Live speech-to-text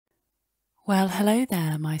Well, hello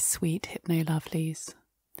there, my sweet hypno-lovelies.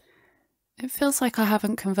 It feels like I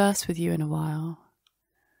haven't conversed with you in a while,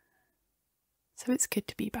 so it's good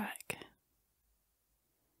to be back.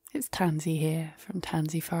 It's Tansy here from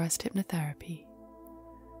Tansy Forrest Hypnotherapy,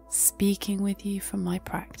 speaking with you from my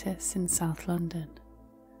practice in South London.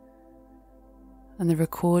 And the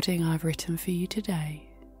recording I've written for you today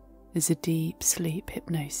is a deep sleep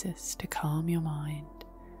hypnosis to calm your mind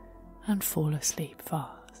and fall asleep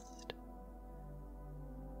fast.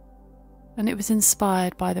 And it was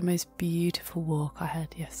inspired by the most beautiful walk I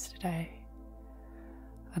had yesterday,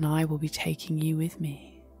 and I will be taking you with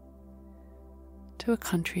me to a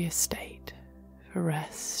country estate for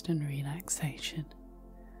rest and relaxation.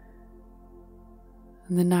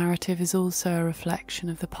 And the narrative is also a reflection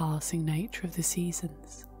of the passing nature of the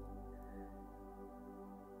seasons.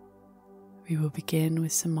 We will begin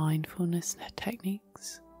with some mindfulness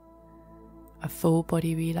techniques, a full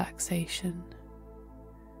body relaxation,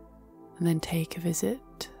 and then take a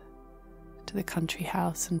visit to the country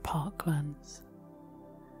house and parklands,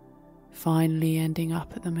 finally ending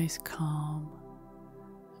up at the most calm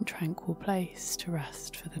and tranquil place to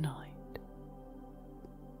rest for the night.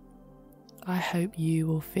 I hope you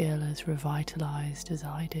will feel as revitalised as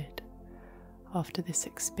I did after this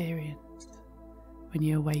experience when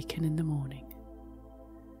you awaken in the morning.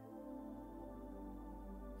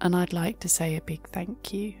 And I'd like to say a big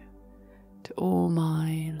thank you to all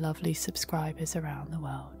my lovely subscribers around the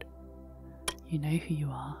world. You know who you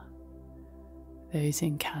are. Those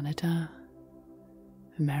in Canada,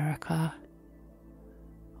 America,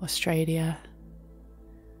 Australia,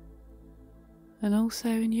 and also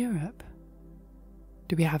in Europe.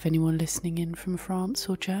 Do we have anyone listening in from France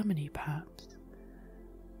or Germany, perhaps?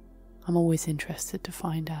 I'm always interested to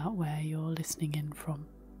find out where you're listening in from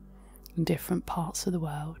in different parts of the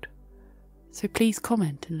world. So please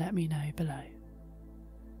comment and let me know below.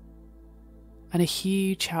 And a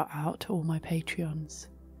huge shout out to all my Patreons.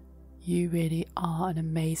 You really are an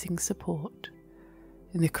amazing support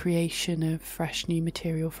in the creation of fresh new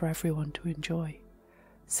material for everyone to enjoy.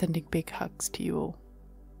 Sending big hugs to you all.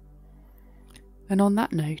 And on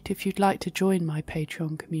that note, if you'd like to join my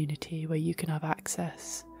Patreon community where you can have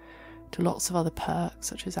access to lots of other perks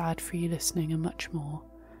such as ad-free listening and much more,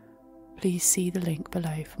 please see the link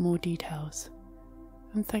below for more details,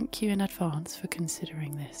 and thank you in advance for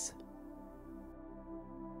considering this.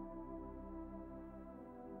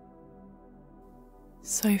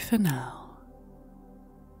 So for now,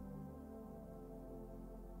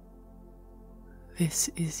 this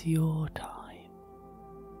is your time.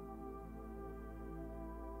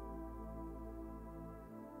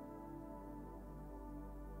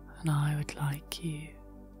 And I would like you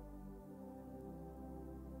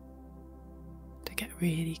to get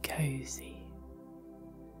really cozy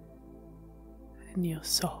in your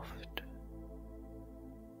soft,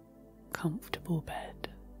 comfortable bed.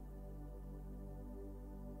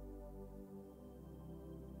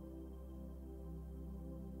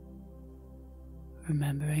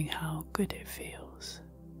 Remembering how good it feels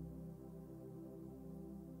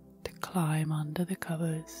to climb under the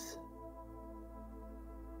covers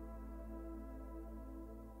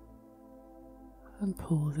and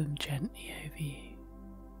pull them gently over you.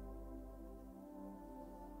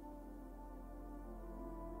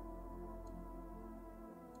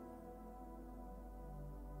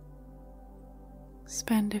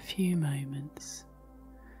 Spend a few moments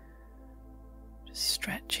just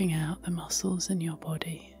stretching out the muscles in your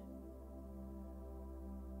body.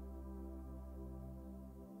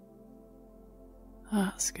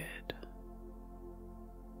 That's good.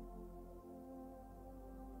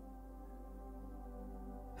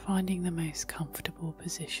 Finding the most comfortable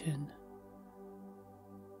position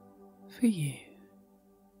for you.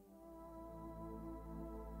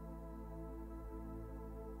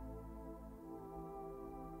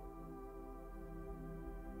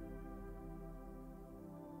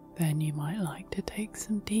 Then you might like to take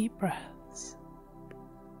some deep breaths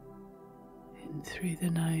in through the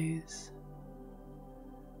nose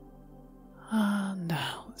and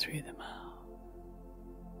out through the mouth.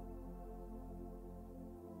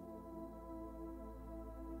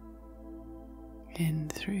 In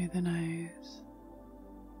through the nose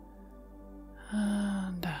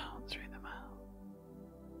and out through the mouth.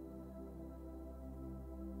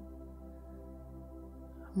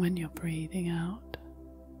 And when you're breathing out,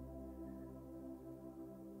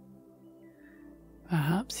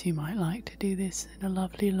 perhaps you might like to do this in a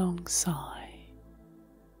lovely long sigh.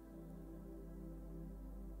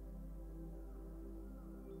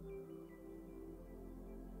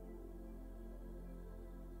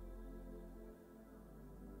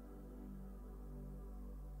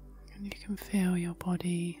 And you can feel your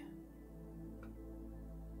body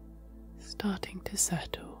starting to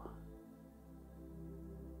settle.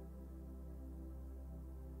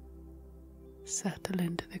 Settle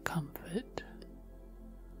into the comfort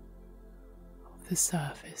of the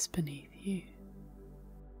surface beneath you.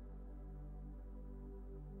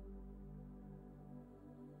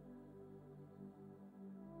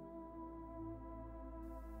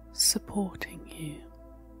 Supporting you.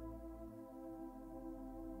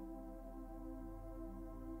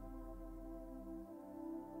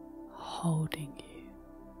 Holding you.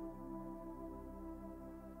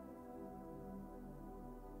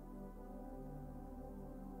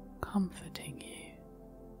 Comforting you.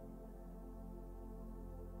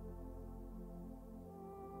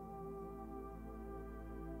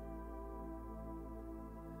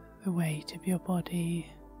 The weight of your body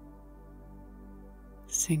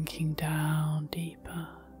sinking down deeper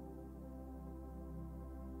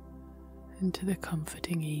into the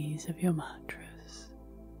comforting ease of your mattress.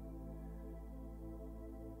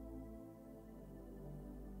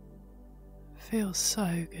 Feels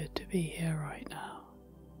so good to be here right now.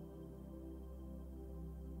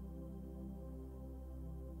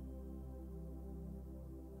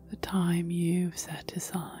 The time you've set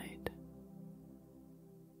aside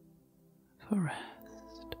for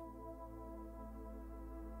rest.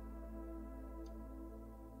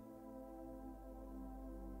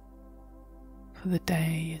 For the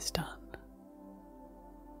day is done.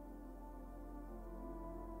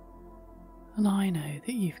 And I know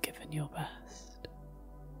that you've given your best.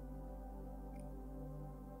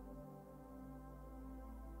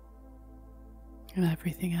 And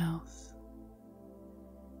everything else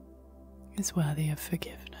is worthy of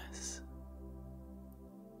forgiveness.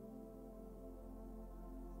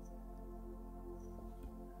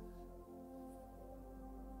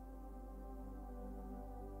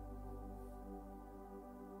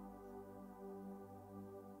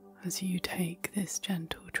 As you take this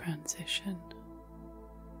gentle transition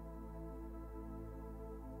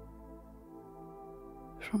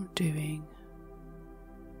from doing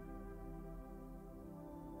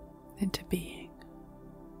into being,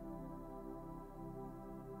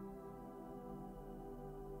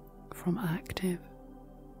 from active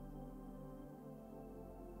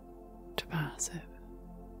to passive.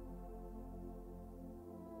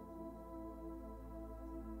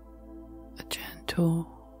 A gentle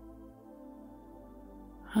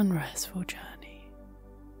and restful journey.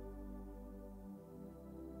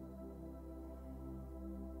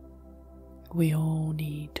 We all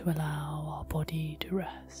need to allow our body to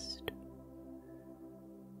rest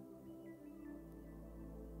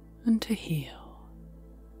and to heal.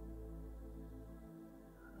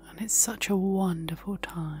 And it's such a wonderful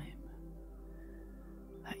time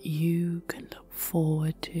that you can look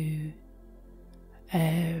forward to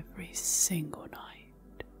every single night.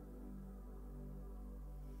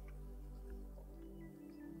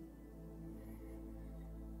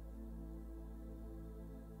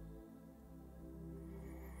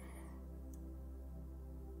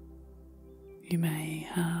 You may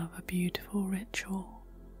have a beautiful ritual,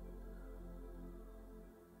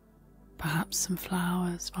 perhaps some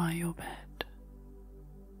flowers by your bed,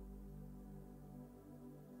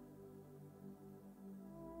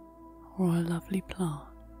 or a lovely plant.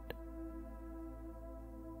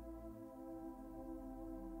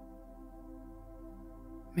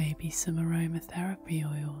 Maybe some aromatherapy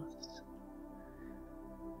oils.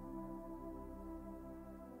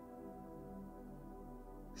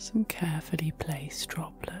 Some carefully placed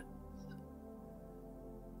droplets.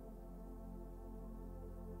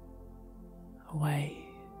 Away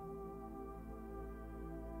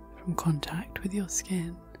from contact with your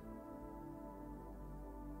skin,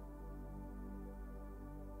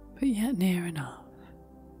 but yet near enough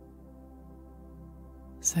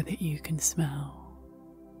so that you can smell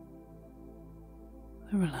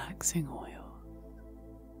the relaxing oil.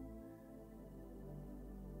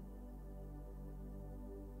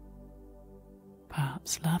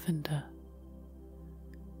 Perhaps lavender,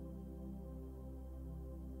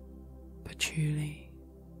 patchouli,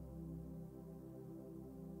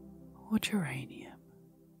 or geranium.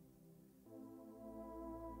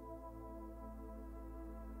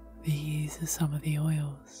 These are some of the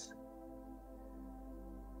oils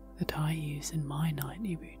that I use in my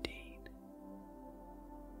nightly routine.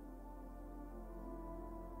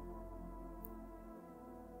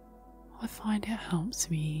 I find it helps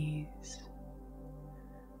me ease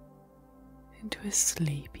into a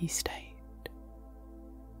sleepy state.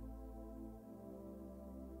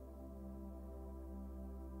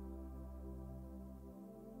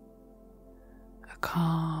 A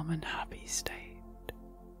calm and happy state.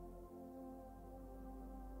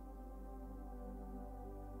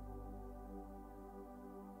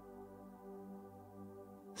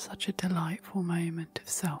 Such a delightful moment of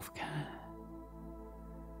self-care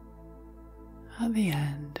at the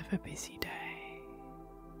end of a busy day.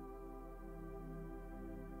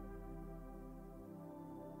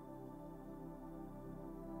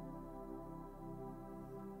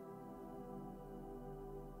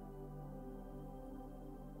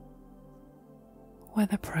 Where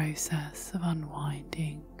the process of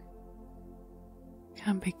unwinding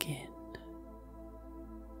can begin.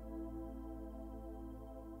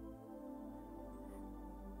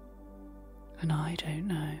 And I don't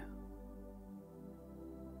know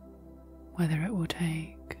whether it will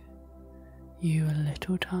take you a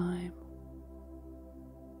little time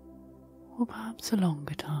or perhaps a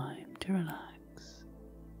longer time to relax.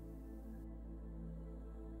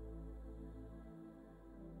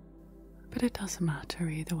 But it doesn't matter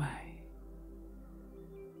either way,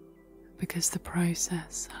 because the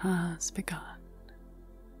process has begun.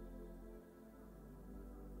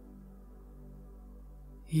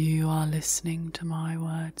 You are listening to my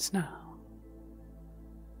words now,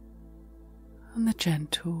 and the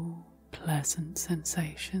gentle, pleasant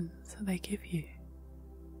sensations that they give you.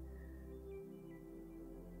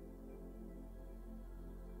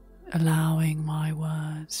 Allowing my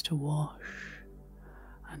words to wash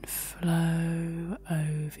and flow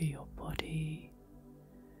over your body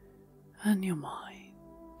and your mind.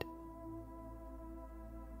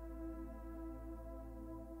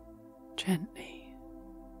 Gently.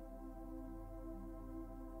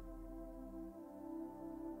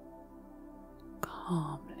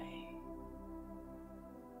 Calmly,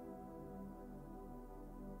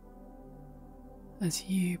 as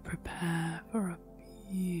you prepare for a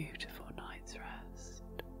beautiful night's rest.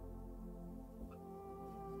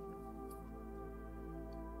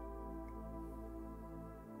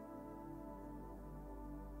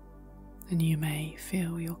 And you may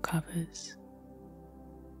feel your covers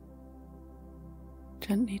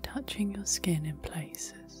gently touching your skin in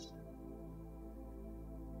places.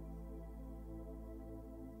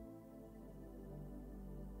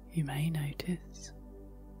 You may notice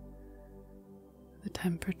the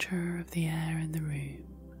temperature of the air in the room.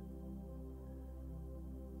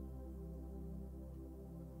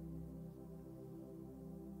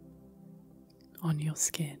 On your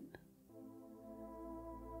skin.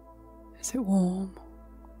 Is it warm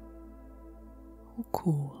or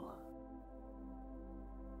cool?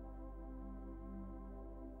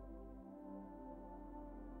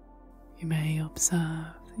 You may observe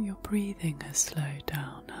that your breathing has slowed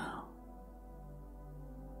down now.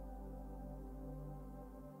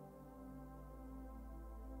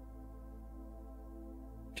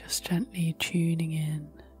 Just gently tuning in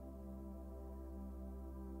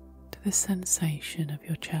to the sensation of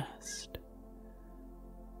your chest,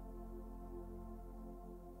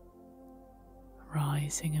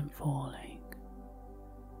 rising and falling.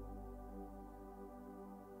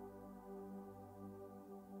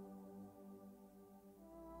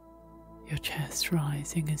 Your chest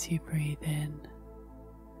rising as you breathe in,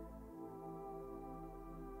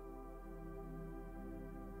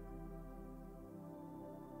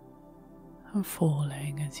 and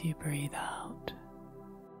falling as you breathe out.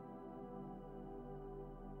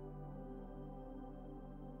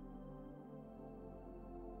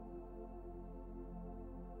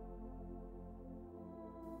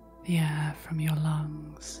 The air from your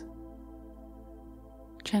lungs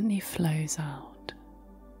gently flows out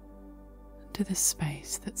to the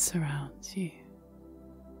space that surrounds you.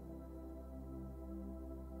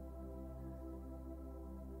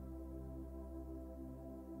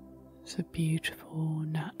 It's a beautiful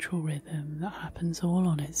natural rhythm that happens all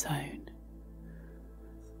on its own.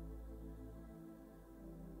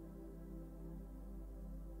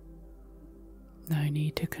 No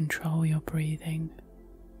need to control your breathing.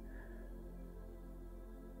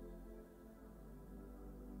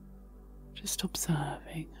 Just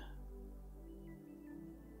observing.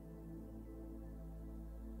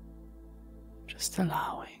 Just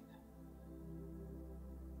allowing.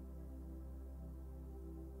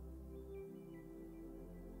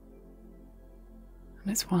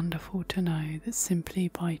 And it's wonderful to know that simply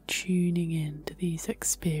by tuning in to these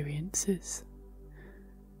experiences,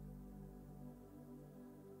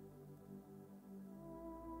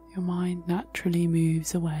 your mind naturally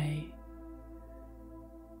moves away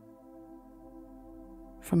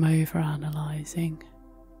from over-analysing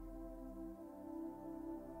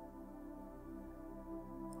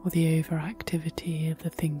or the overactivity of the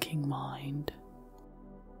thinking mind,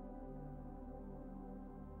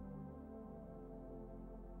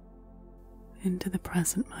 into the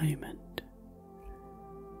present moment.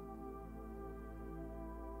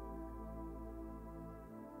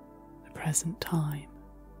 The present time.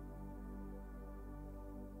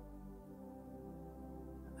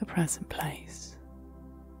 The present place.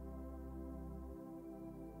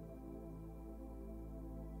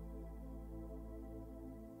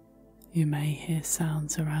 You may hear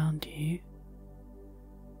sounds around you.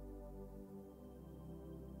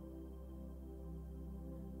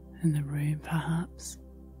 In the room, perhaps.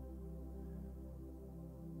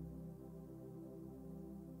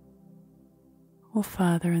 Or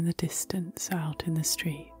further in the distance out in the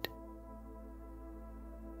street.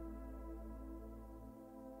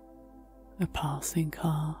 A passing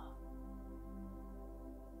car.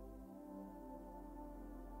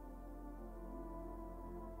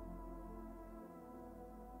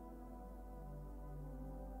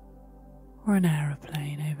 Or an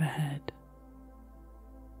aeroplane overhead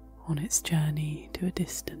on its journey to a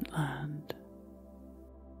distant land.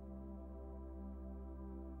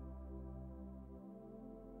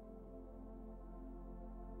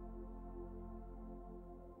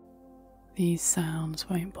 These sounds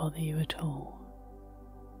won't bother you at all.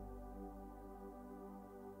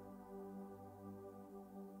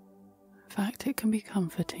 In fact, it can be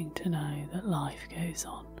comforting to know that life goes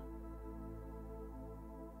on.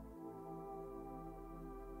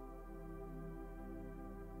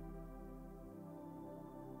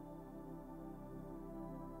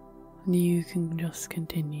 And you can just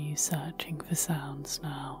continue searching for sounds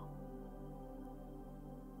now.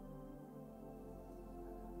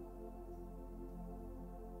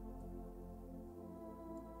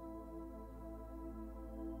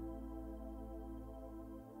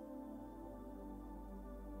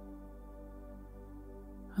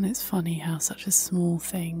 And it's funny how such a small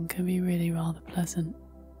thing can be really rather pleasant.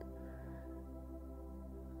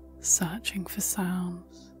 Searching for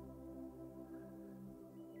sounds.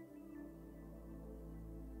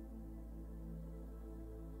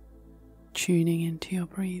 Tuning into your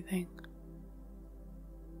breathing.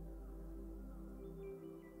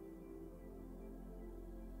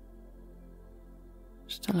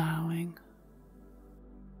 Just allowing.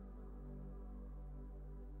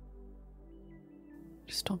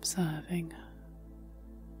 Just observing.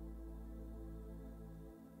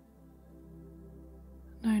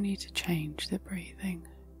 No need to change the breathing.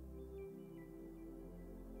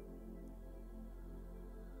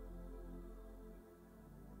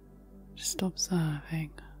 Just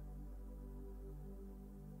observing.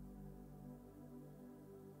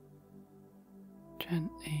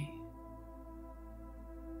 Gently.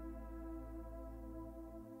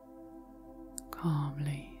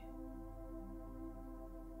 Calmly.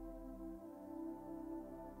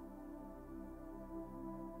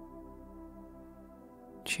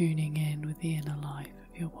 Tuning in with the inner life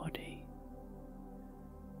of your body.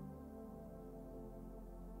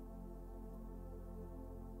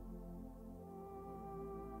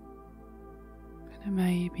 And it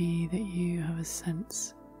may be that you have a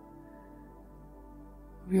sense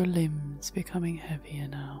of your limbs becoming heavier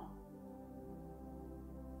now.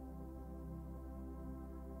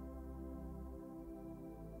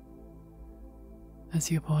 As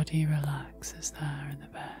your body relaxes there in the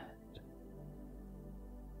bed.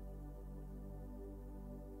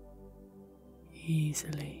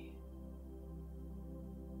 Easily,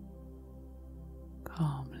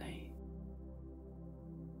 calmly.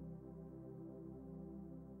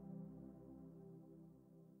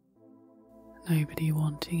 Nobody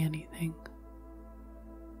wanting anything.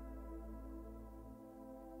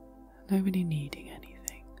 Nobody needing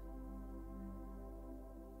anything.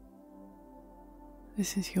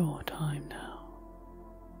 This is your time now.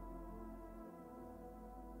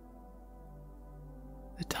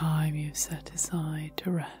 The time you've set aside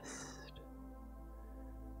to rest.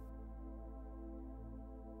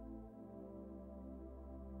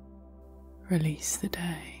 Release the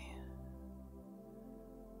day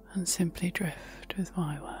and simply drift with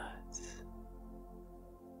my words.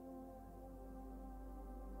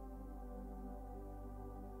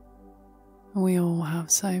 We all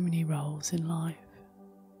have so many roles in life.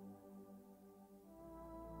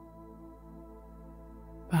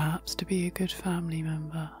 Perhaps to be a good family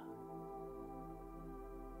member,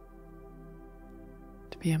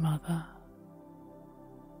 to be a mother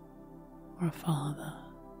or a father,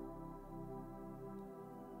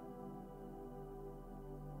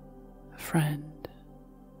 a friend,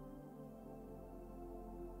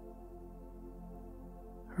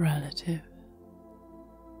 a relative,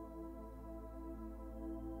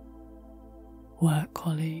 work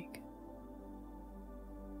colleague,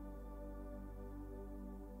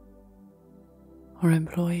 or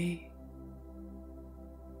employee.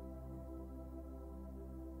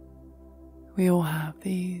 We all have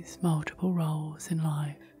these multiple roles in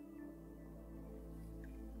life.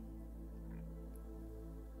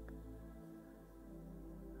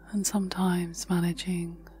 And sometimes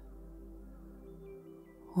managing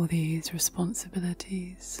all these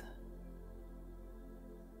responsibilities,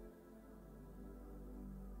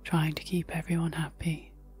 trying to keep everyone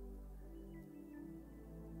happy,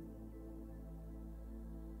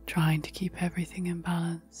 trying to keep everything in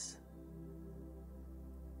balance,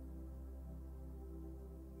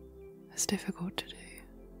 it's difficult to do.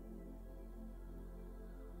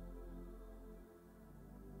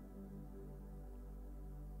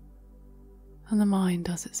 And the mind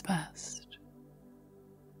does its best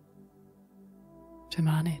to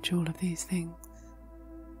manage all of these things.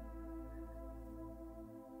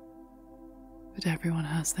 But everyone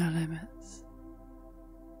has their limits.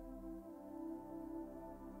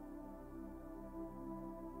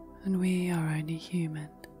 And we are only human.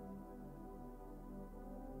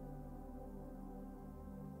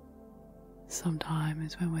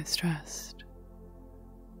 Sometimes when we're stressed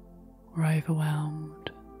or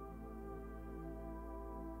overwhelmed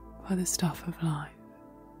by the stuff of life,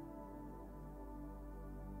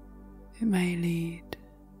 it may lead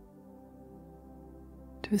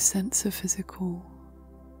to a sense of physical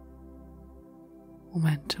or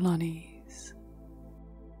mental unease.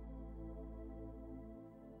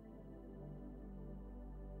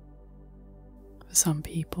 For some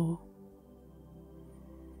people,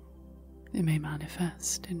 it may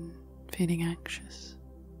manifest in feeling anxious,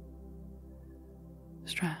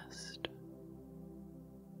 stressed,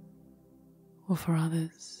 or for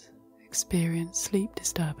others, experience sleep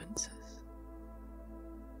disturbances.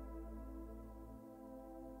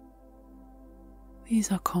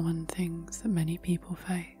 These are common things that many people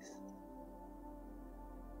face.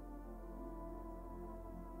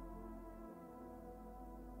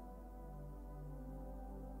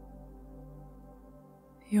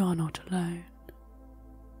 You are not alone,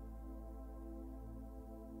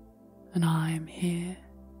 and I am here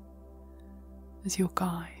as your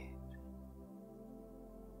guide,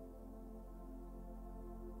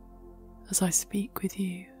 as I speak with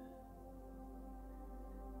you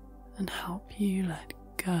and help you let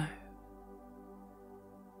go of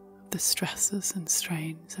the stresses and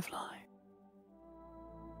strains of life.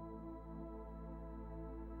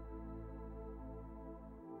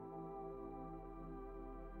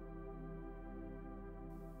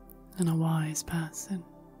 And a wise person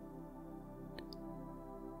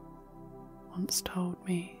once told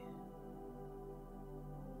me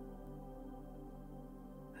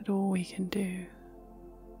that all we can do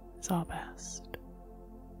is our best.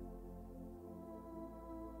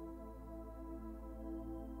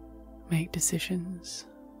 Make decisions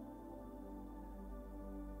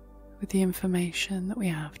with the information that we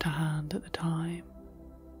have to hand at the time.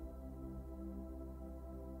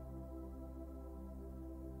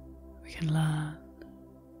 We can learn,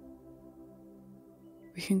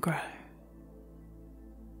 we can grow.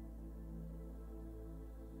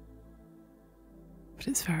 But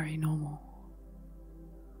it's very normal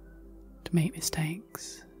to make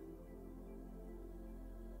mistakes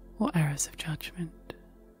or errors of judgment.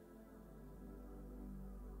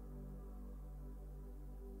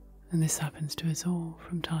 And this happens to us all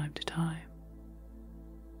from time to time.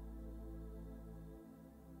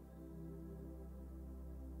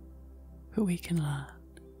 But we can learn,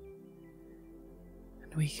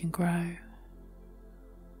 and we can grow, and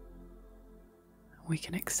we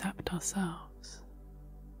can accept ourselves.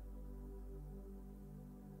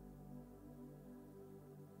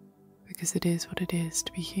 Because it is what it is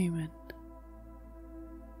to be human.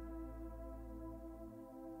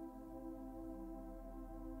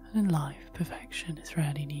 And in life, perfection is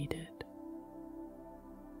rarely needed.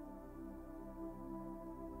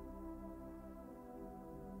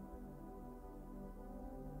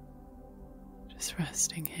 Just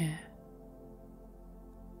resting here,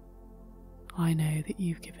 I know that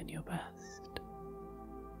you've given your best,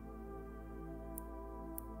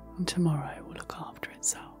 and tomorrow will look after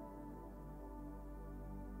itself.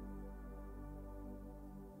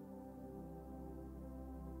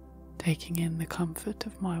 Taking in the comfort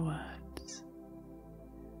of my words,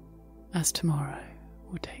 as tomorrow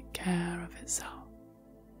will take care of itself.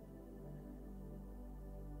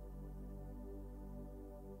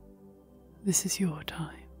 This is your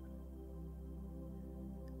time,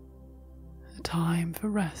 a time for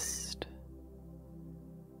rest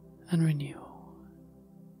and renewal,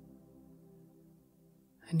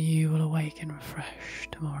 and you will awaken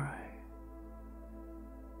refreshed tomorrow.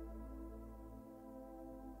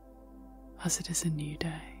 as it is a new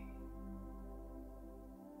day,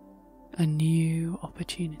 a new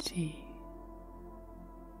opportunity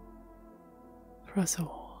for us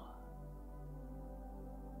all.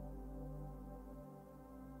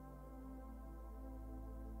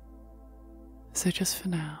 So just for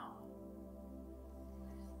now,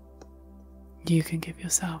 you can give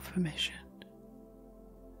yourself permission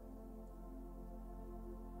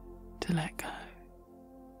to let go.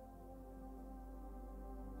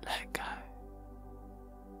 Let go.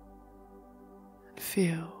 And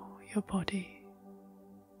feel your body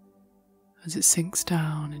as it sinks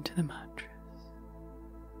down into the mattress.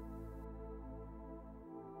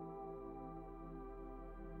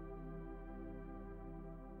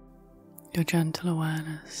 Your gentle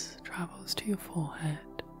awareness travels to your forehead,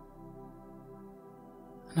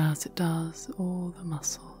 and as it does, all the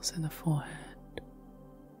muscles in the forehead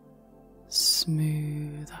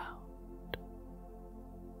smooth out,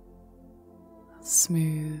 as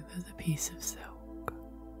smooth as a piece of silk.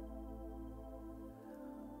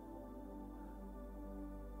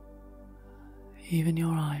 Even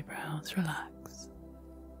your eyebrows relax.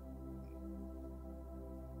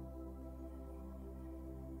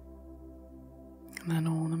 And then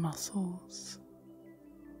all the muscles,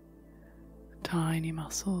 the tiny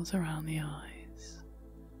muscles around the eyes,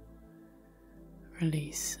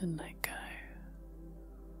 release and let go.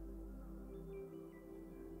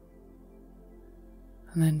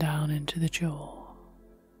 And then down into the jaw.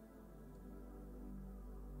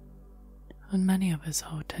 And many of us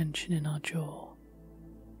hold tension in our jaw.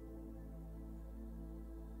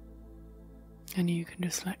 And you can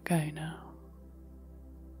just let go now.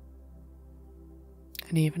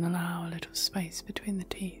 And even allow a little space between the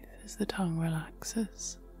teeth as the tongue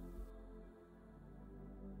relaxes.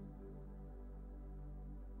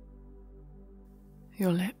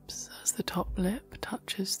 Your lips as the top lip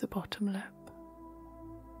touches the bottom lip.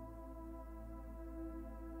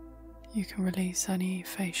 You can release any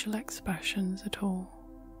facial expressions at all.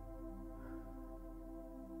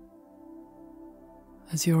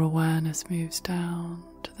 As your awareness moves down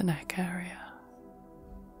to the neck area,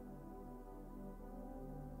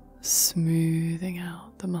 smoothing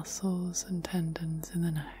out the muscles and tendons in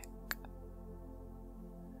the neck.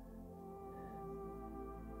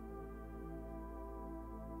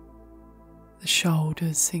 The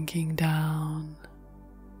shoulders sinking down,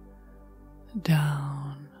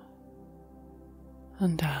 down,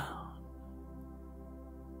 and down.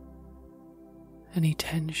 Any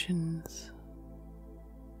tensions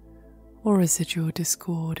or residual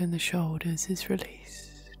discord in the shoulders is released.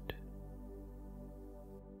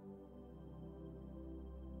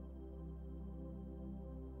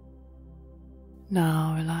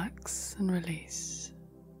 Now relax and release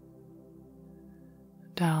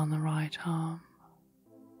down the right arm,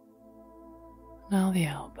 now the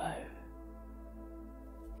elbow,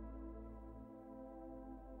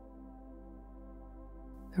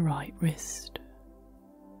 the right wrist,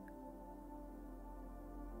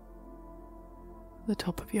 the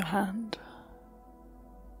top of your hand,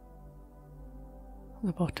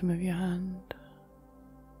 the bottom of your hand,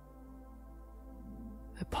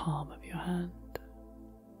 the palm of your hand,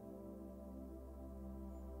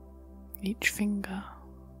 each finger,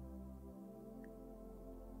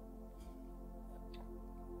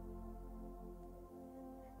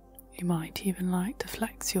 you might even like to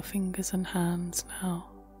flex your fingers and hands now,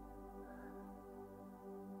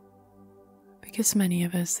 because many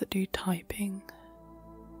of us that do typing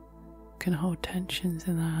can hold tensions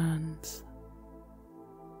in their hands.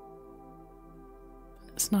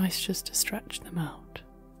 It's nice just to stretch them out,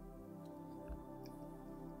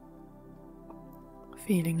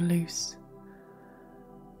 feeling loose,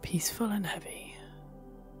 peaceful and heavy.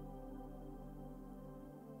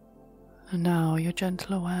 And now your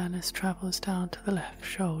gentle awareness travels down to the left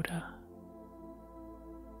shoulder,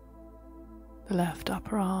 the left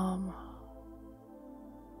upper arm,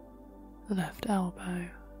 the left elbow,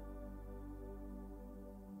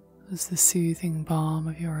 as the soothing balm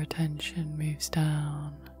of your attention moves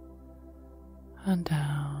down and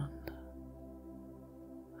down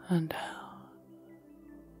and down.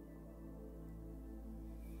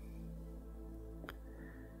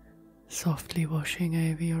 Softly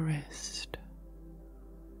washing over your wrist,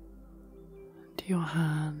 to your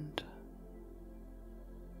hand,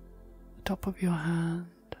 the top of your hand,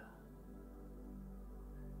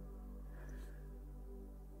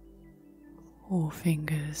 all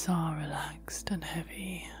fingers are relaxed and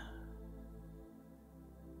heavy,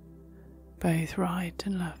 both right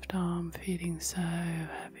and left arm feeling so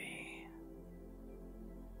heavy.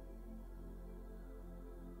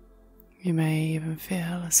 You may even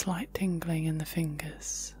feel a slight tingling in the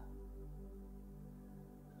fingers.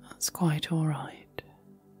 That's quite alright.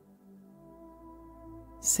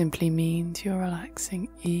 Simply means you're relaxing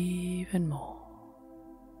even more.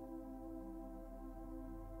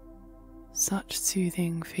 Such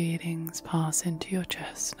soothing feelings pass into your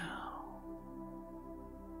chest now.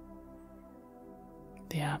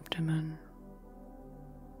 The abdomen,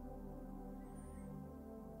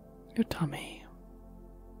 your tummy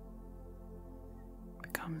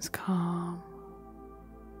becomes calm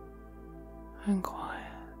and quiet.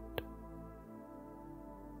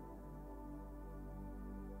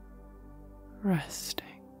 Resting.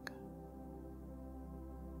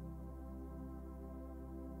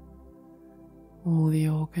 All the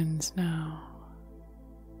organs now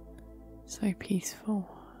so peaceful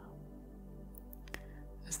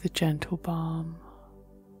as the gentle balm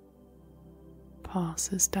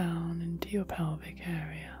passes down into your pelvic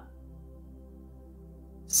area,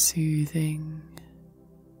 soothing,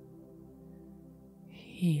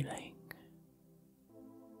 healing.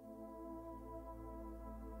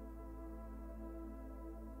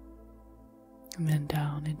 And then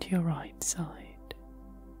down into your right side,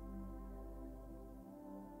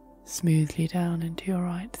 smoothly down into your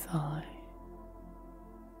right thigh,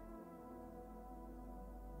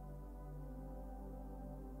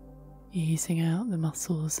 easing out the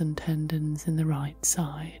muscles and tendons in the right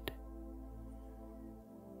side,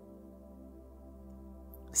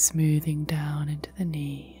 smoothing down into the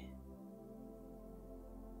knee,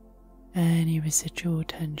 any residual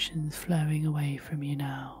tensions flowing away from you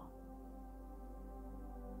now.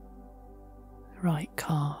 Right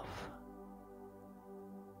calf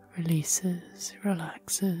releases,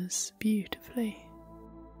 relaxes beautifully.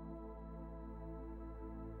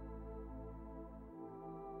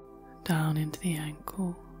 Down into the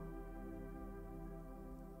ankle,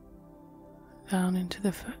 down into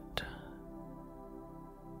the foot.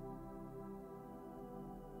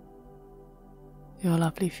 Your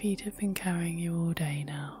lovely feet have been carrying you all day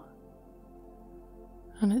now,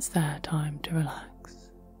 and it's their time to relax.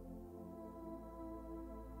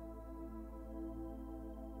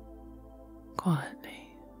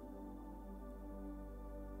 Quietly,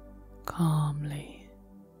 calmly,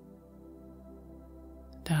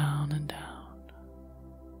 down and down.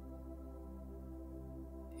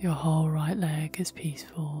 Your whole right leg is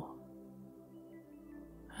peaceful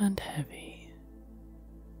and heavy.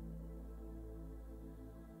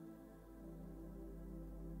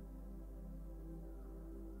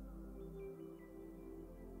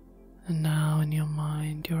 And now in your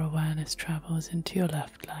mind, your awareness travels into your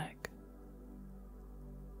left leg.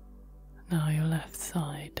 Now your left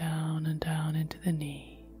thigh down and down into the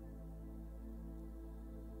knee,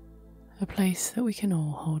 a place that we can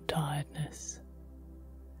all hold tiredness.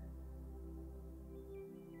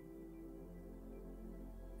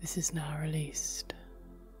 This is now released,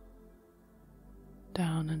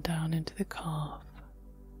 down and down into the calf,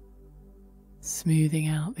 smoothing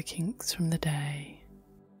out the kinks from the day.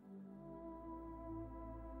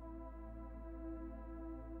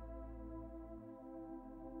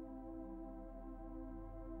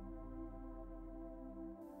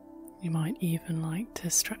 You might even like to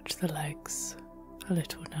stretch the legs a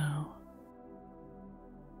little now.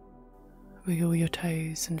 Wiggle your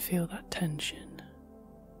toes and feel that tension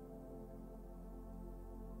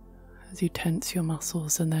as you tense your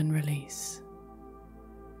muscles and then release.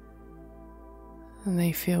 And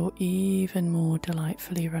they feel even more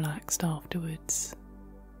delightfully relaxed afterwards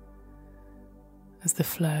as the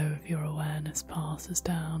flow of your awareness passes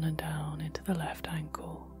down and down into the left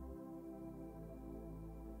ankle.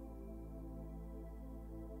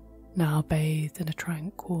 Now bathed in a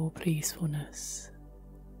tranquil peacefulness,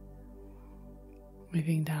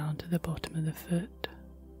 moving down to the bottom of the foot,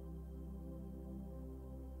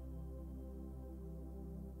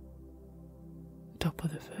 the top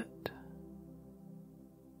of the foot,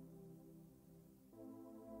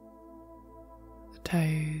 the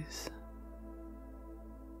toes,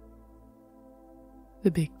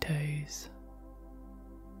 the big toes,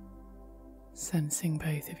 sensing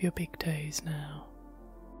both of your big toes now.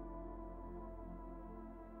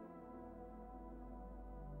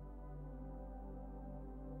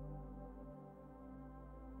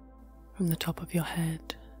 From the top of your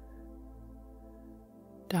head,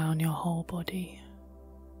 down your whole body,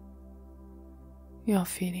 you're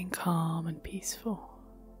feeling calm and peaceful.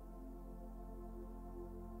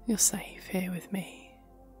 You're safe here with me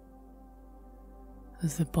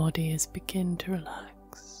as the body is beginning to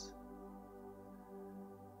relax,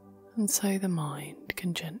 and so the mind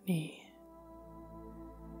can gently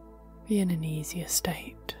be in an easier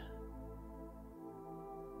state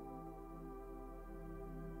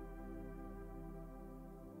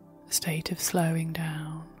state of slowing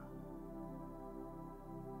down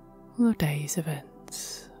on the day's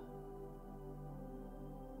events.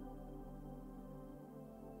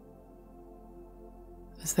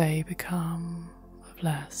 As they become of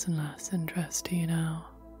less and less interest to you now.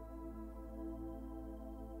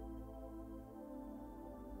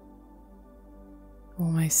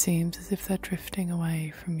 Almost seems as if they're drifting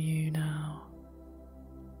away from you now.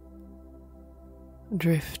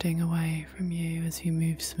 Drifting away from you as you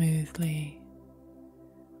move smoothly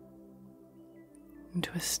into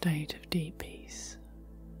a state of deep peace.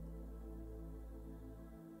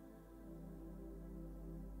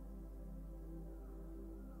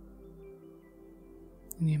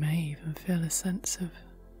 And you may even feel a sense of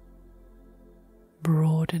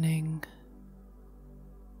broadening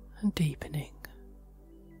and deepening.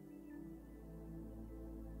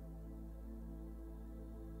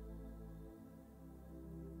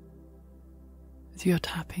 As you're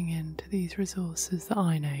tapping into these resources that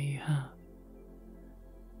I know you have.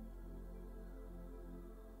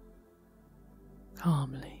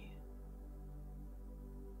 Calmly.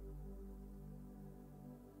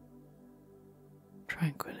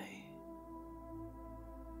 Tranquilly.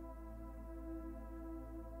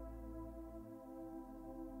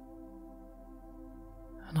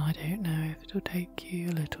 And I don't know if it'll take you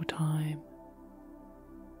a little time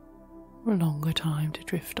or a longer time to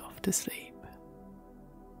drift off to sleep.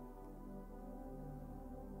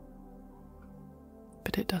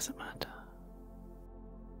 But it doesn't matter.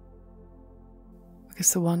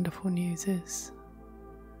 Because the wonderful news is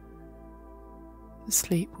that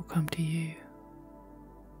sleep will come to you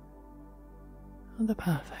at the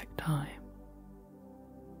perfect time.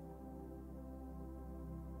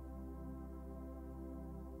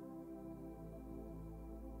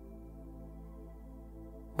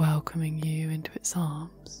 Welcoming you into its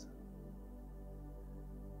arms.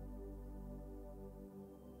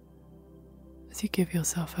 As you give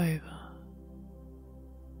yourself over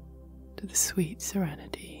to the sweet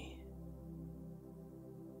serenity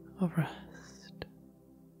of rest.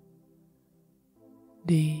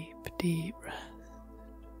 Deep, deep rest.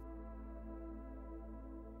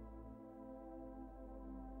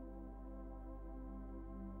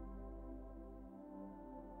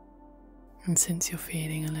 And since you're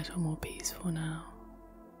feeling a little more peaceful now,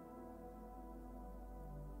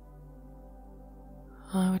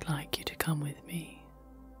 I would like you to come with me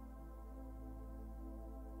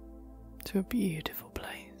to a beautiful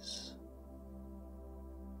place,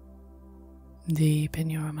 deep in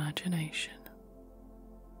your imagination.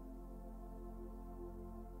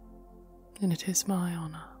 And it is my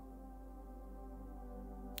honor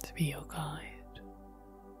to be your guide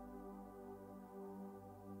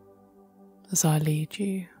as I lead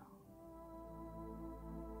you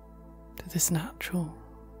to this natural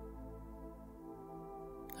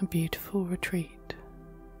and beautiful retreat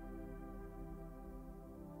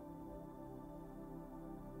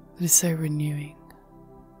that is so renewing,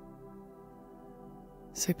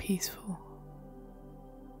 so peaceful,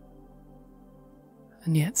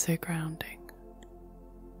 and yet so grounding.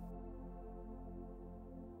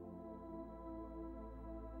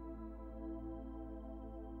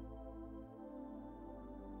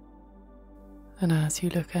 And as you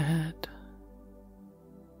look ahead,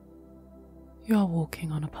 you are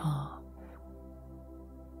walking on a path.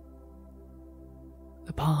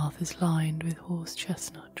 The path is lined with horse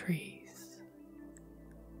chestnut trees.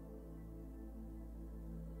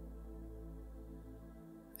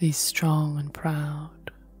 These strong and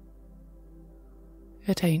proud,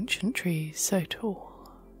 yet ancient trees so tall.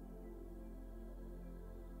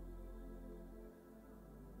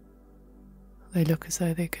 They look as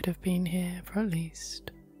though they could have been here for at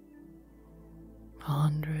least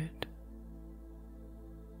 100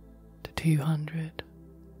 to 200,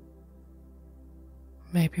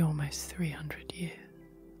 maybe almost 300 years.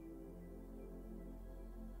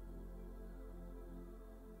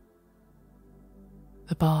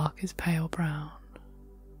 The bark is pale brown,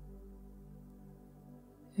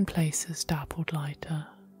 in places dappled lighter,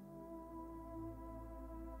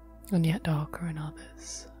 and yet darker in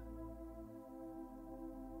others,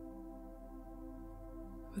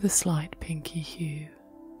 with a slight pinky hue.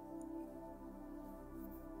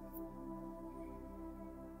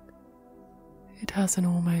 It has an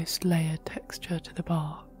almost layered texture to the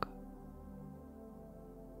bark.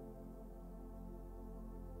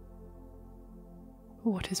 But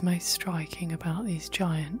what is most striking about these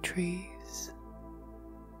giant trees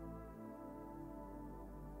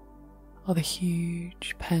are the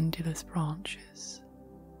huge pendulous branches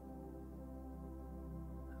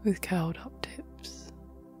with curled up tips.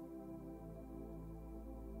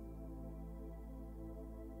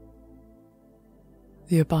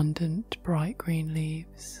 The abundant bright green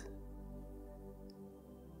leaves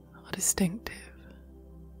are distinctive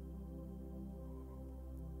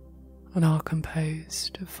and are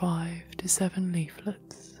composed of 5 to 7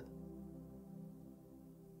 leaflets.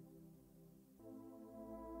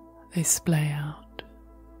 They splay out,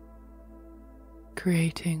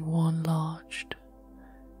 creating one large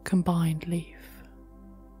combined leaf.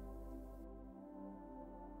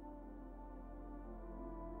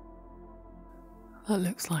 That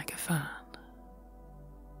looks like a fan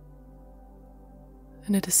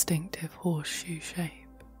in a distinctive horseshoe shape.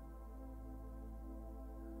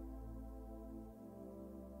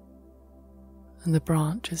 And the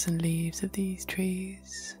branches and leaves of these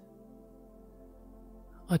trees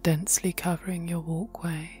are densely covering your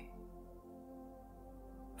walkway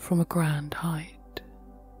from a grand height.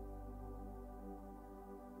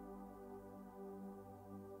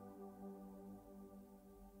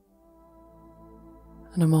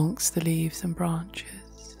 And amongst the leaves and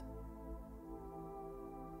branches,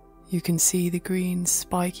 you can see the green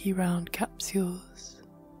spiky round capsules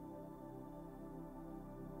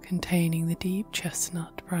containing the deep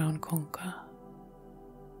chestnut brown conker.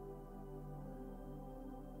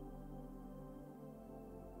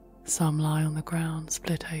 Some lie on the ground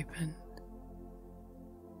split open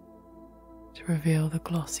to reveal the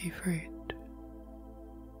glossy fruit.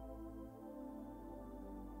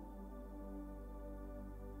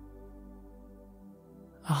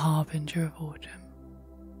 A harbinger of autumn.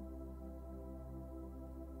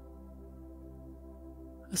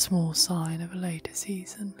 A small sign of a later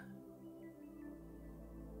season.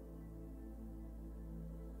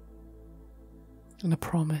 And a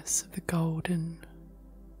promise of the golden,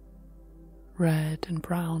 red and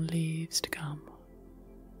brown leaves to come.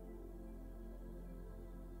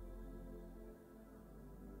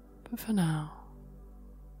 But for now,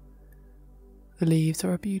 the leaves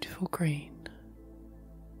are a beautiful green.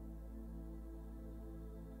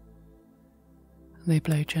 And they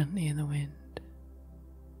blow gently in the wind.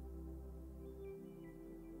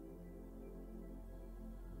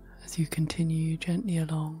 As you continue gently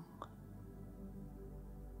along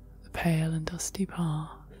the pale and dusty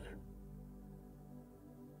path,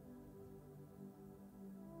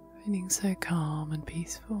 feeling so calm and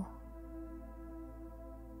peaceful.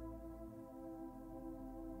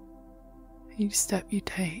 Each step you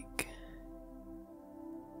take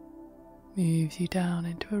moves you down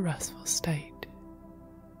into a restful state.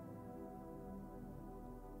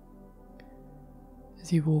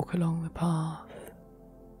 As you walk along the path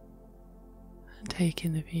and take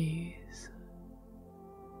in the views,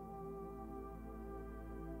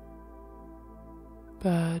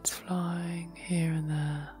 birds flying here and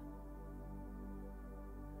there,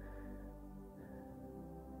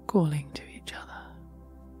 calling to each other.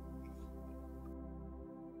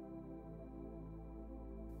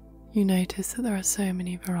 You notice that there are so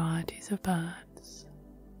many varieties of birds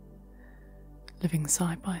living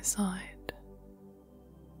side by side.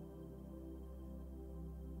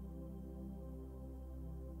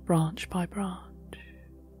 Branch by branch.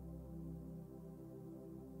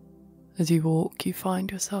 As you walk, you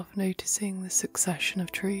find yourself noticing the succession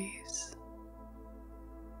of trees.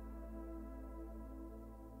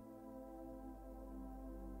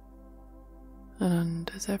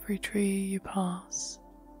 And as every tree you pass,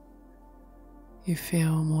 you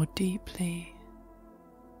feel more deeply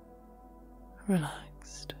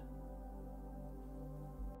relaxed.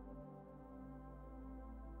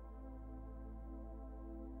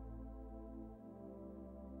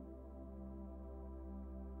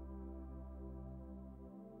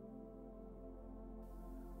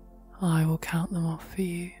 I will count them off for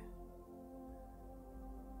you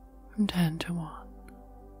from 10 to 1,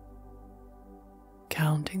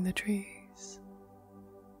 counting the trees,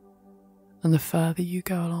 and the further you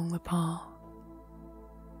go along the path,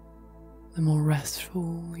 the more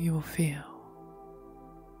restful you will feel.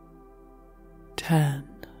 10,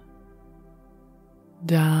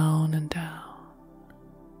 down and down,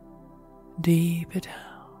 deeper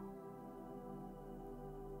down.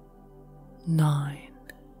 9,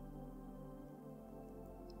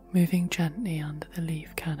 moving gently under the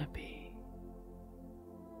leaf canopy.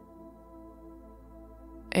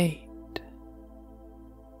 8,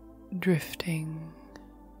 drifting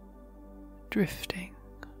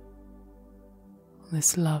on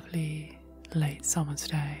this lovely late summer's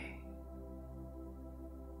day.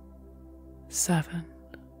 7,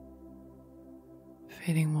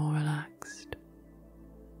 feeling more relaxed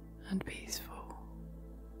and peaceful.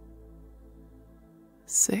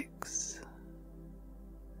 6,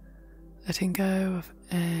 letting go of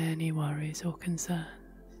any worries or concerns.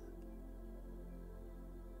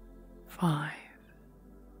 5.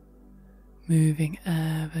 Moving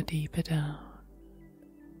ever deeper down.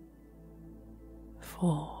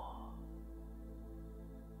 4.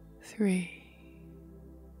 3.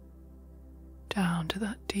 Down to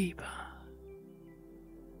that deeper,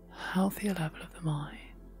 healthier level of the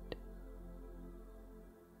mind.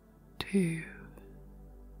 2.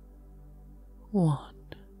 1.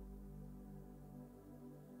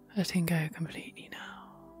 Letting go completely now.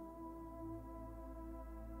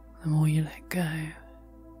 The more you let go,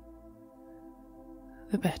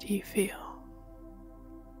 the better you feel.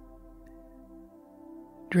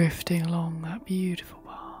 Drifting along that beautiful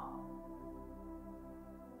path.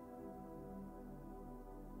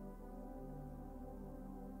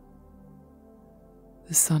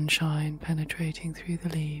 The sunshine penetrating through the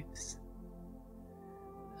leaves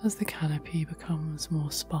as the canopy becomes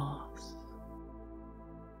more sparse.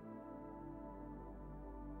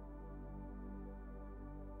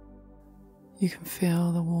 You can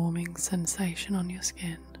feel the warming sensation on your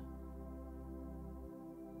skin,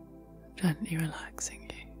 gently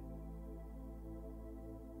relaxing you.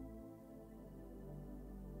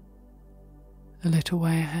 A little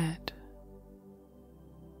way ahead,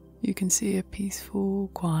 you can see a peaceful,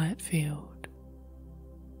 quiet field.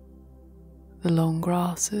 The long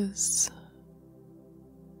grasses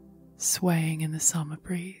swaying in the summer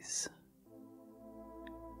breeze.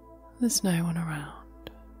 There's no one around,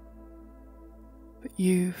 but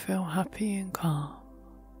you feel happy and calm,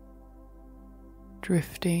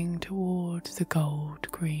 drifting towards the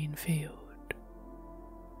gold-green field.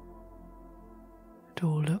 It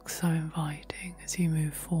all looks so inviting as you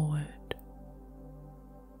move forward.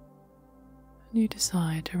 You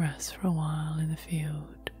decide to rest for a while in the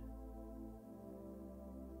field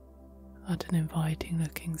at an inviting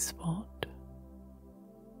looking spot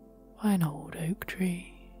by an old oak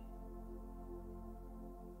tree.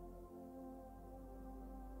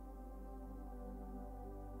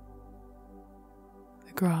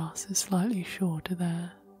 The grass is slightly shorter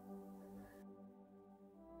there,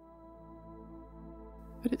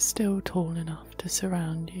 but it's still tall enough to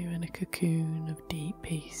surround you in a cocoon of deep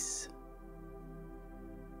peace.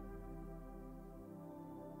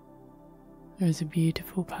 There is a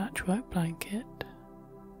beautiful patchwork blanket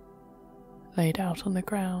laid out on the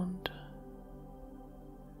ground,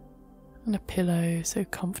 and a pillow so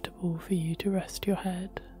comfortable for you to rest your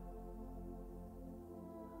head.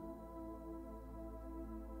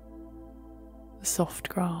 The soft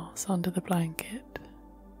grass under the blanket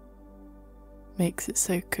makes it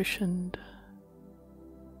so cushioned,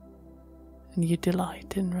 and you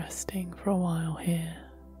delight in resting for a while here,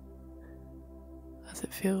 as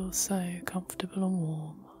it feels so comfortable and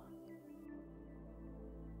warm.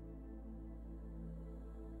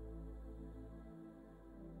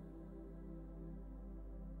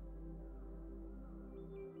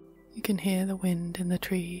 You can hear the wind in the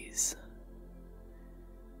trees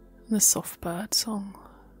and the soft bird song,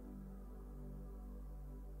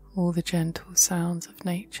 all the gentle sounds of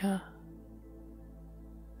nature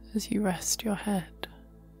as you rest your head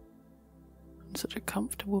on such a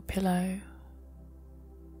comfortable pillow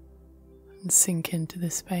and sink into the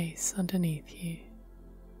space underneath you,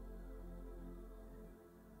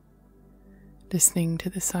 listening to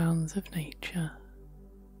the sounds of nature.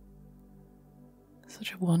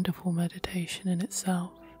 Such a wonderful meditation in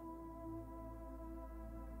itself.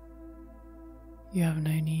 You have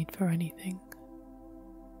no need for anything,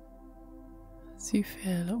 as you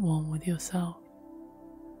feel at one with yourself,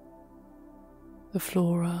 the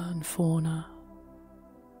flora and fauna,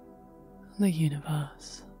 and the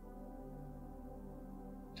universe.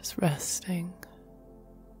 Just resting,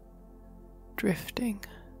 drifting,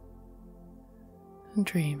 and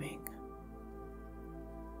dreaming.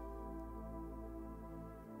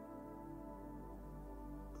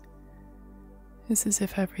 It's as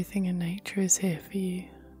if everything in nature is here for you,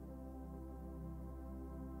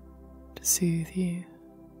 to soothe you,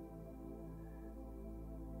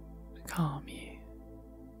 to calm you,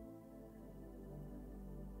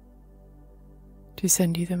 to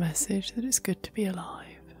send you the message that it's good to be alive.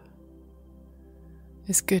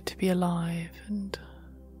 It's good to be alive and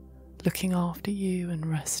looking after you and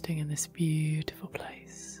resting in this beautiful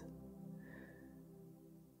place.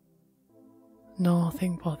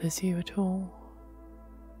 Nothing bothers you at all.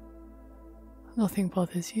 Nothing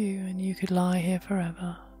bothers you, and you could lie here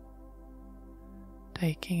forever,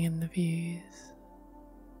 taking in the views,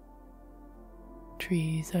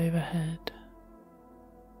 trees overhead,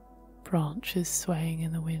 branches swaying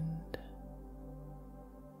in the wind.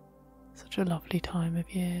 Such a lovely time of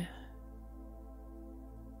year.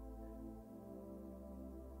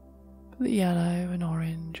 But the yellow and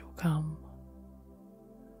orange will come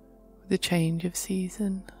the change of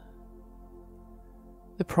season,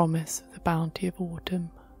 the promise of the bounty of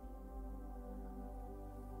autumn.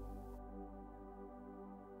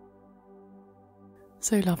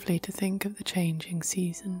 So lovely to think of the changing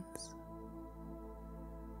seasons.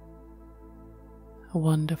 A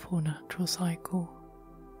wonderful natural cycle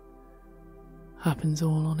happens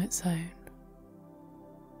all on its own,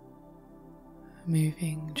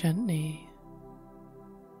 moving gently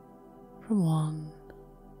from one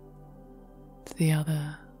to the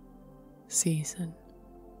other season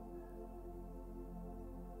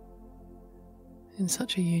in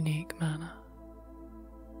such a unique manner.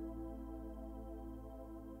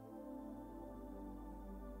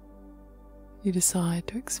 You decide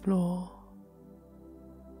to explore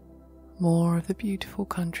more of the beautiful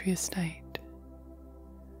country estate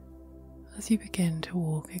as you begin to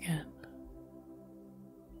walk again.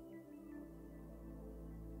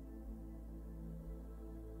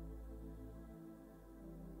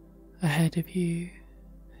 Ahead of you,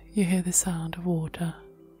 you hear the sound of water,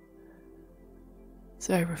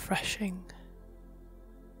 so refreshing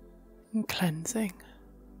and cleansing,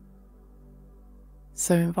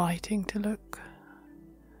 so inviting to look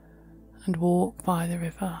and walk by the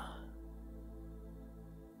river,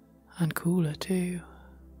 and cooler too,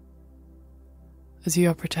 as you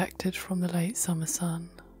are protected from the late summer sun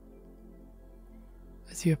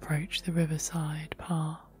as you approach the riverside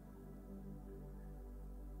path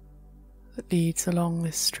that leads along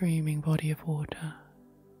this streaming body of water.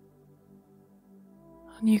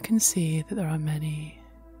 And you can see that there are many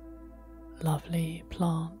lovely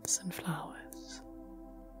plants and flowers.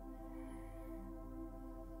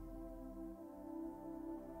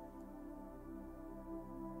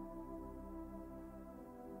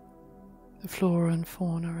 The flora and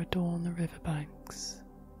fauna adorn the riverbanks,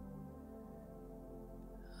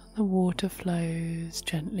 and the water flows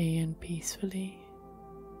gently and peacefully.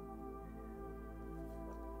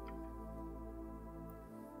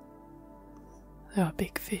 There are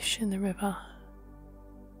big fish in the river,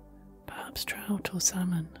 perhaps trout or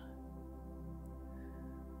salmon.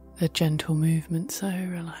 Their gentle movement so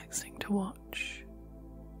relaxing to watch.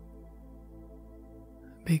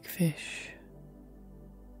 Big fish,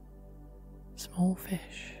 small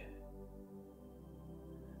fish,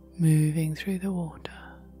 moving through the water,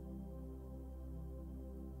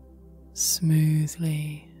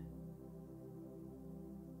 smoothly,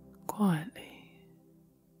 quietly,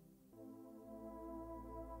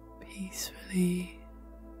 peacefully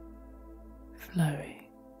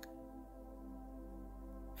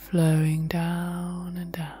flowing down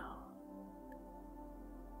and down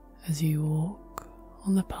as you walk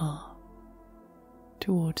on the path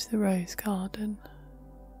towards the rose garden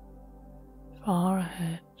far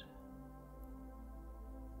ahead,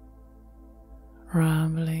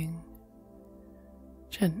 rambling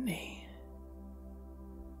gently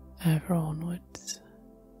ever onwards.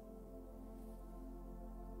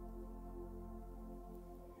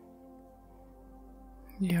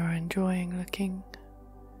 You're enjoying looking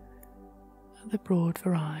at the broad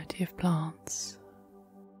variety of plants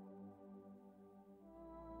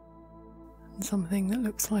and something that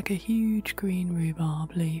looks like a huge green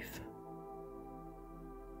rhubarb leaf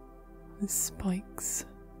with spikes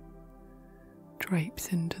drapes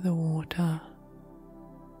into the water.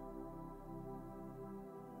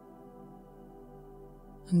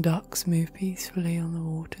 And ducks move peacefully on the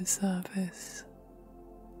water's surface,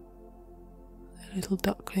 their little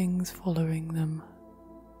ducklings following them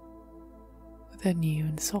with their new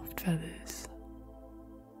and soft feathers.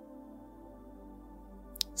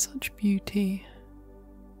 Such beauty,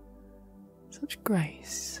 such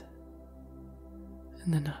grace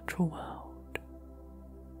in the natural world.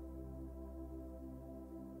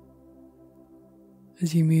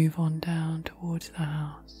 As you move on down towards the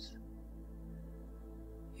house,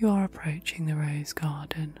 you are approaching the rose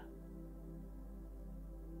garden,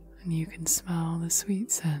 and you can smell the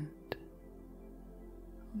sweet scent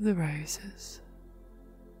of the roses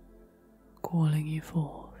calling you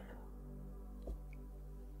forth.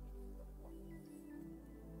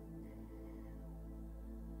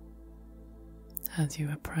 As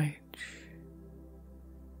you approach,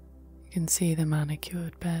 you can see the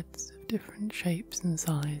manicured beds of different shapes and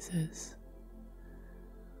sizes,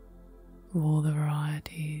 of all the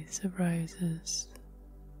varieties of roses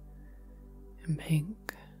in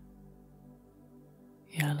pink,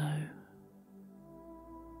 yellow,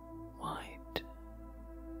 white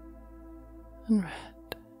and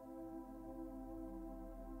red.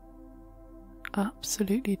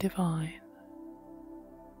 Absolutely divine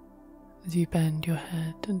as you bend your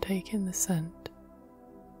head and take in the scent.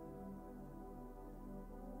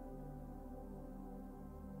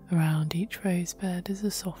 around each rose bed is a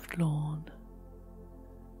soft lawn,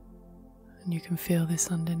 and you can feel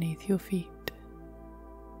this underneath your feet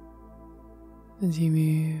as you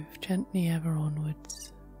move gently ever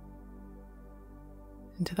onwards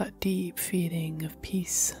into that deep feeling of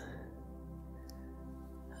peace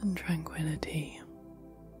and tranquility.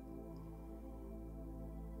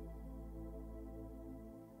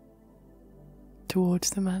 Towards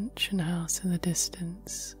the mansion house in the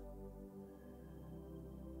distance,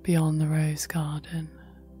 beyond the rose garden,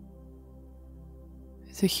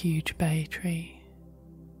 is a huge bay tree.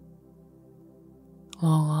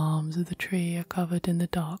 Long arms of the tree are covered in the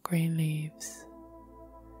dark green leaves.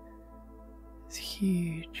 It's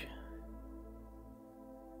huge,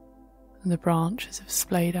 and the branches have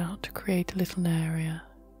splayed out to create a little area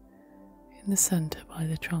in the centre by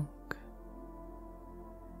the trunk.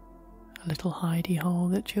 A little hidey hole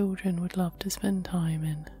that children would love to spend time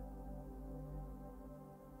in,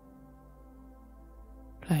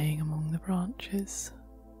 playing among the branches.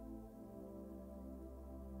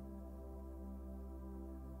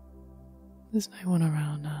 There's no one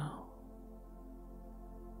around now,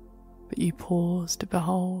 but you pause to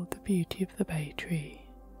behold the beauty of the bay tree.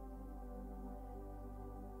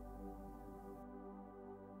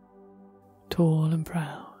 Tall and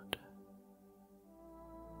proud,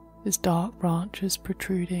 its dark branches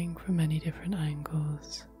protruding from many different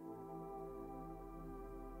angles.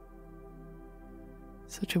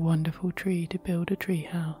 Such a wonderful tree to build a tree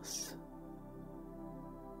house.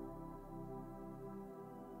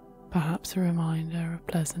 Perhaps a reminder of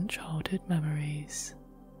pleasant childhood memories.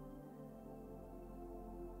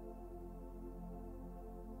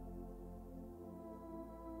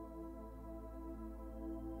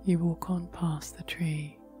 You walk on past the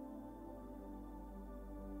tree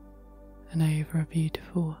and over a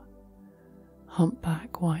beautiful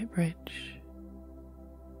humpback white bridge,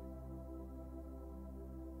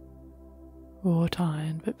 wrought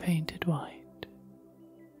iron but painted white.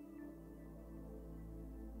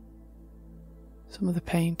 Some of the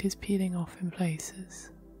paint is peeling off in places,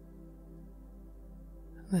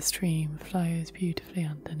 and the stream flows beautifully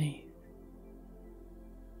underneath.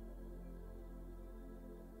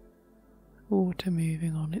 Water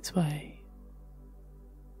moving on its way.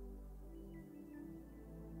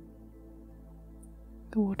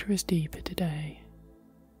 The water is deeper today,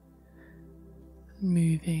 and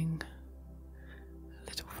moving a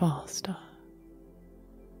little faster.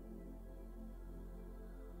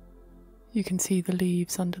 You can see the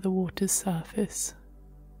leaves under the water's surface,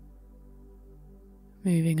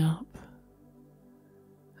 moving up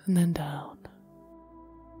and then down.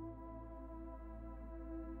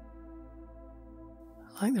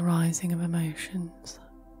 Like the rising of emotions,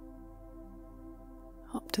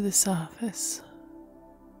 up to the surface,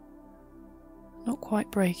 not quite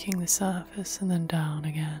breaking the surface and then down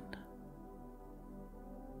again,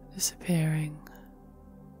 disappearing.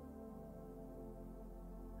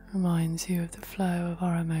 Reminds you of the flow of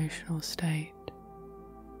our emotional state,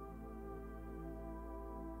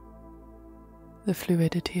 the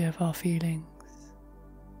fluidity of our feelings.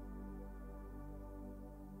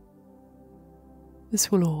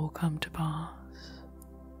 This will all come to pass.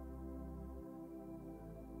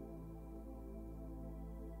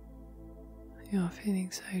 You are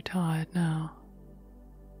feeling so tired now.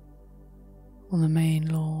 On the main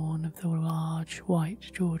lawn of the large white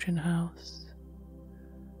Georgian house,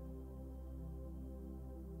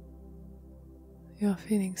 you are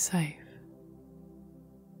feeling safe,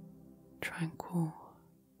 tranquil,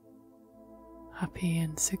 happy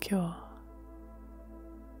and secure,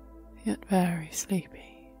 yet very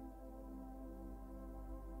sleepy.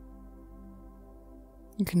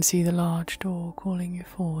 You can see the large door calling you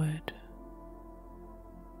forward.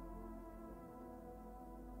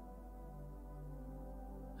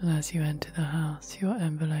 And as you enter the house, you are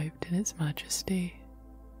enveloped in its majesty.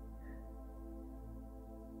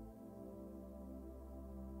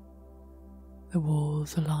 The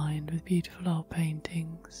walls are lined with beautiful old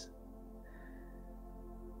paintings.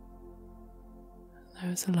 And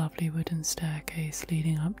there is a lovely wooden staircase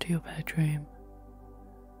leading up to your bedroom.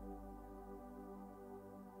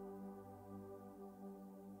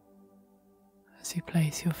 As you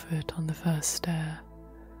place your foot on the first stair,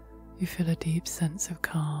 you feel a deep sense of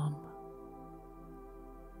calm.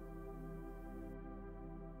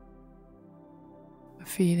 A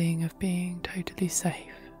feeling of being totally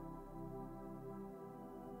safe,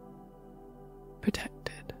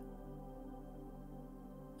 protected,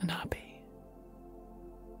 and happy.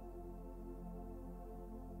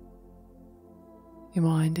 Your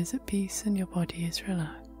mind is at peace and your body is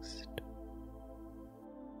relaxed.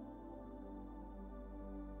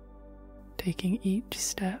 taking each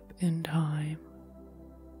step in time,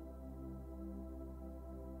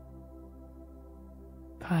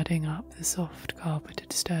 padding up the soft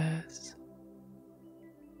carpeted stairs,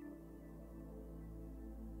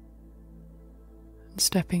 and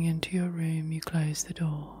stepping into your room, you close the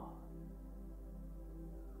door.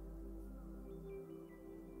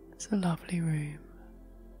 It's a lovely room,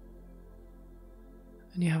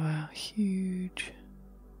 and you have a huge,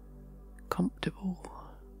 comfortable,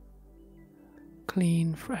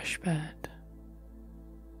 clean, fresh bed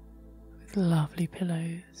with lovely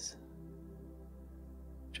pillows,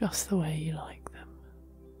 just the way you like them.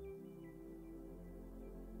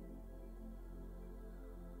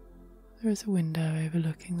 There is a window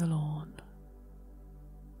overlooking the lawn,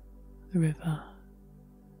 the river,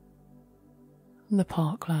 and the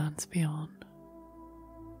parklands beyond.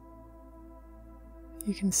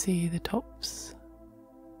 You can see the tops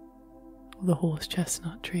of the horse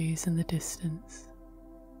chestnut trees in the distance.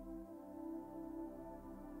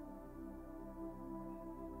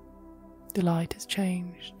 The light has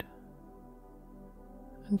changed,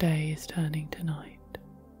 and day is turning to night.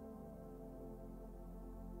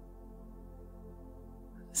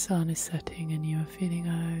 The sun is setting and you are feeling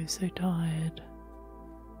oh so tired,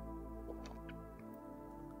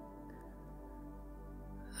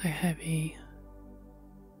 so heavy,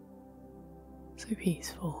 so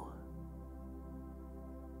peaceful.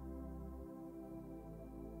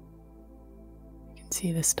 You can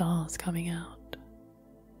see the stars coming out,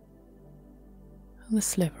 and the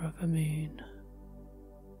sliver of a moon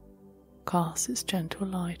casts its gentle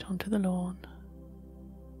light onto the lawn.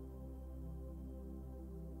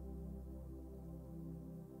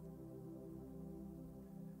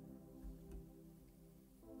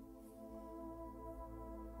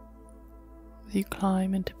 As you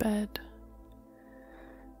climb into bed,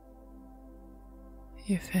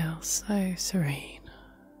 you feel so serene,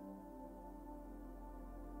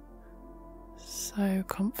 so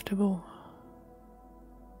comfortable,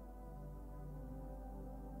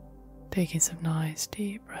 taking some nice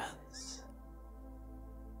deep breaths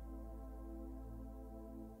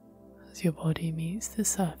as your body meets the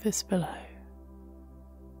surface below.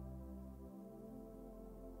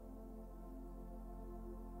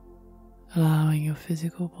 Allowing your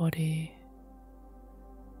physical body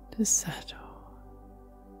to settle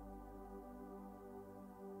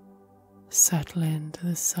into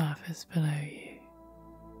the surface below you.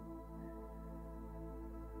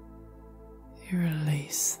 You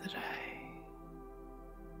release the day.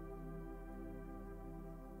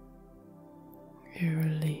 You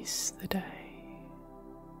release the day.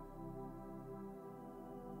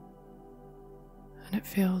 And it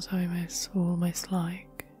feels almost like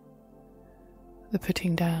the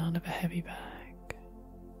putting down of a heavy bag.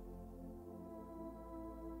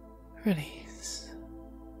 Release.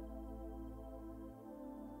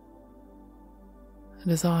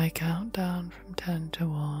 And as I count down from 10 to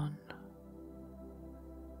 1,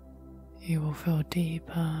 you will feel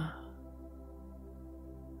deeper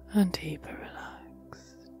and deeper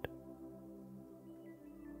relaxed.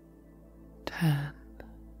 10,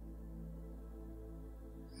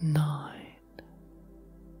 9,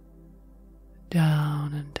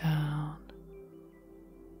 down and down,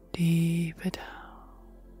 deeper down.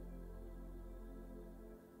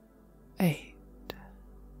 8,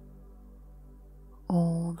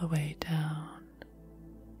 all the way down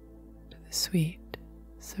to the sweet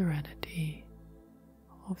serenity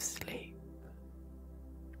of sleep.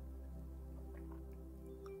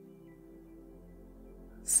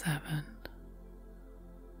 7,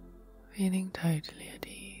 feeling totally at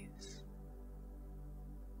ease.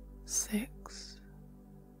 6,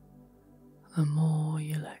 the more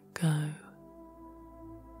you let go,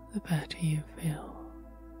 the better you feel.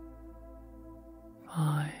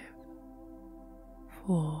 5,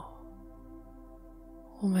 4,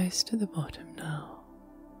 almost to the bottom now,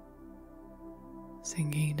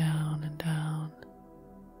 sinking down and down,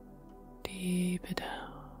 deeper down.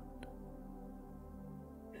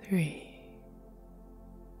 3,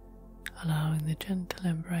 allowing the gentle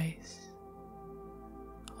embrace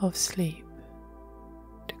of sleep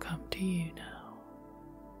to come to you now.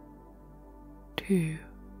 2,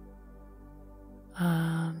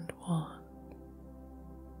 and 1,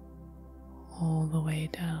 all the way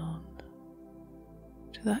down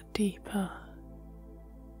to that deeper,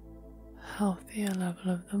 healthier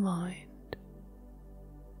level of the mind,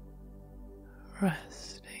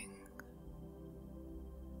 resting,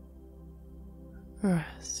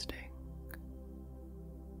 resting.